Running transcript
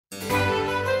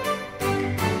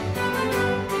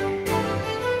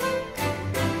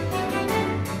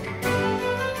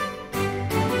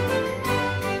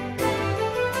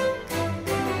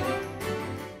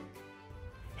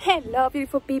Hello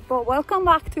beautiful people, welcome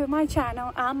back to my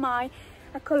channel. I'm a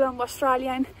Colombo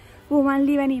Australian woman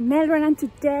living in Melbourne, and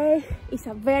today is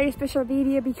a very special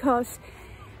video because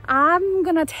I'm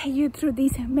gonna take you through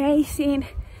this amazing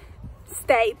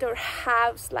estate or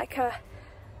house, like a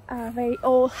very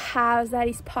old house that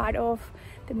is part of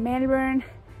the Melbourne.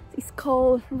 It's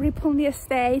called Rippon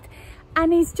estate,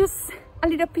 and it's just a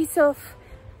little piece of,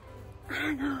 I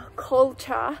don't know,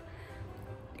 culture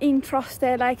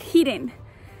entrusted, like hidden,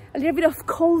 a little bit of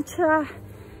culture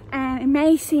and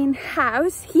amazing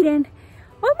house hidden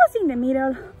almost in the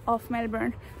middle of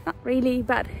Melbourne. Not really,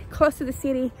 but close to the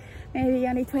city, maybe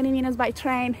only 20 minutes by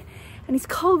train. And it's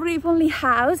called Rippon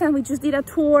House, and we just did a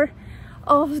tour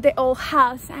of the old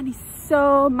house, and it's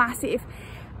so massive.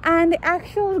 And the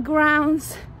actual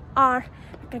grounds are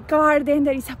like a garden,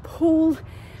 there is a pool,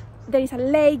 there is a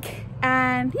lake,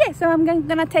 and yeah, so I'm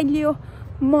gonna tell you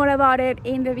more about it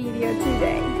in the video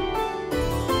today.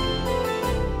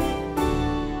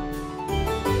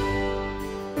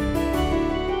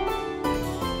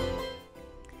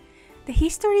 The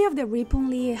history of the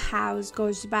Rippon house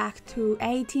goes back to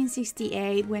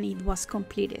 1868 when it was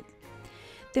completed.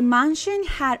 The mansion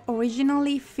had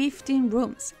originally 15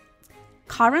 rooms.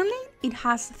 Currently, it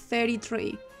has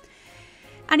 33.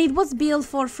 And it was built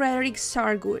for Frederick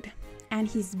Sargood and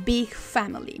his big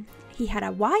family. He had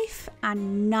a wife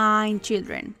and 9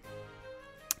 children.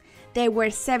 There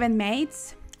were 7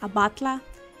 maids, a butler,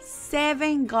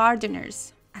 7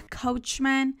 gardeners, a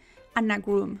coachman, and a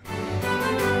groom.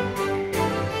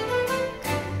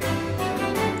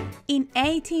 In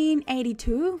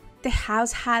 1882, the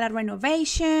house had a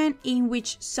renovation in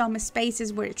which some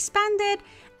spaces were expanded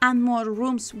and more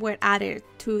rooms were added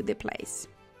to the place.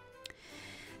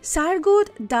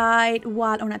 Sargood died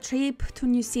while on a trip to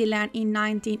New Zealand in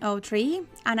 1903,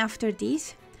 and after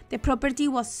this, the property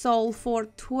was sold for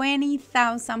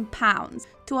 £20,000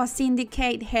 to a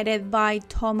syndicate headed by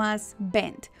Thomas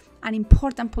Bent, an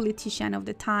important politician of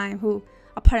the time who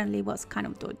apparently was kind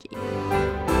of dodgy.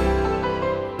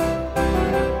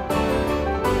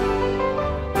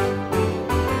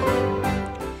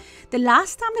 The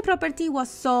last time the property was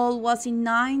sold was in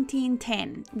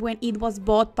 1910, when it was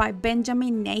bought by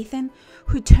Benjamin Nathan,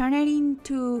 who turned it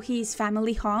into his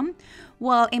family home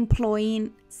while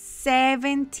employing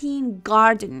 17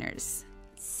 gardeners.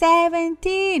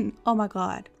 17! Oh my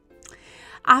god.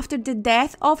 After the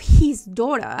death of his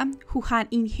daughter, who had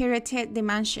inherited the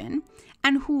mansion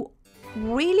and who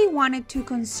really wanted to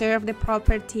conserve the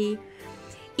property,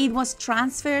 it was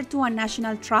transferred to a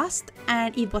national trust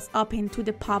and it was open to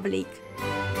the public.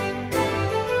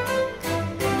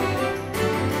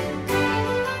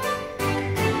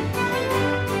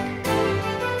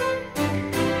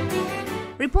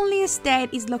 Rippon Estate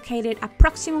is located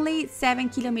approximately 7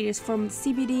 kilometers from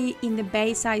CBD in the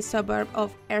Bayside suburb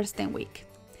of Erstenwick.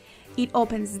 It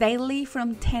opens daily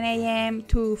from 10 a.m.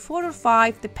 to 4 or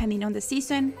 5 depending on the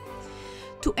season.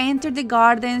 To enter the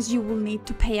gardens, you will need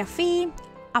to pay a fee.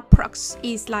 Approx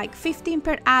is like 15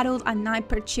 per adult and 9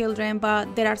 per children,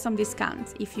 but there are some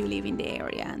discounts if you live in the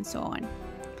area and so on.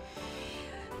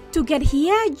 To get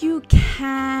here, you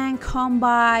can come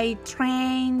by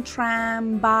train,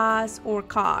 tram, bus or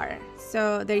car,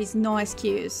 so there is no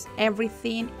excuse.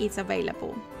 Everything is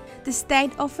available. The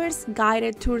state offers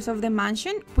guided tours of the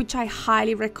mansion, which I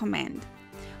highly recommend.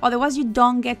 Otherwise, you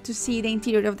don't get to see the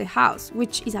interior of the house,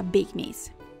 which is a big miss.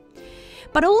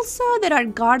 But also there are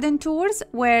garden tours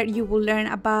where you will learn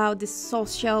about the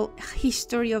social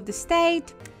history of the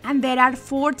state, and there are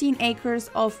 14 acres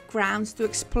of grounds to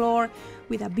explore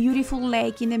with a beautiful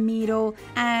lake in the middle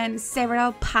and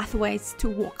several pathways to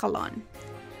walk along.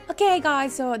 Okay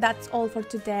guys, so that's all for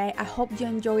today. I hope you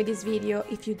enjoyed this video.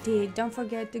 If you did, don't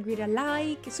forget to give it a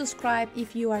like, subscribe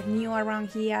if you are new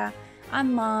around here.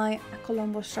 I'm a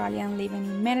Colombo Australian living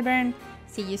in Melbourne.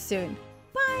 See you soon.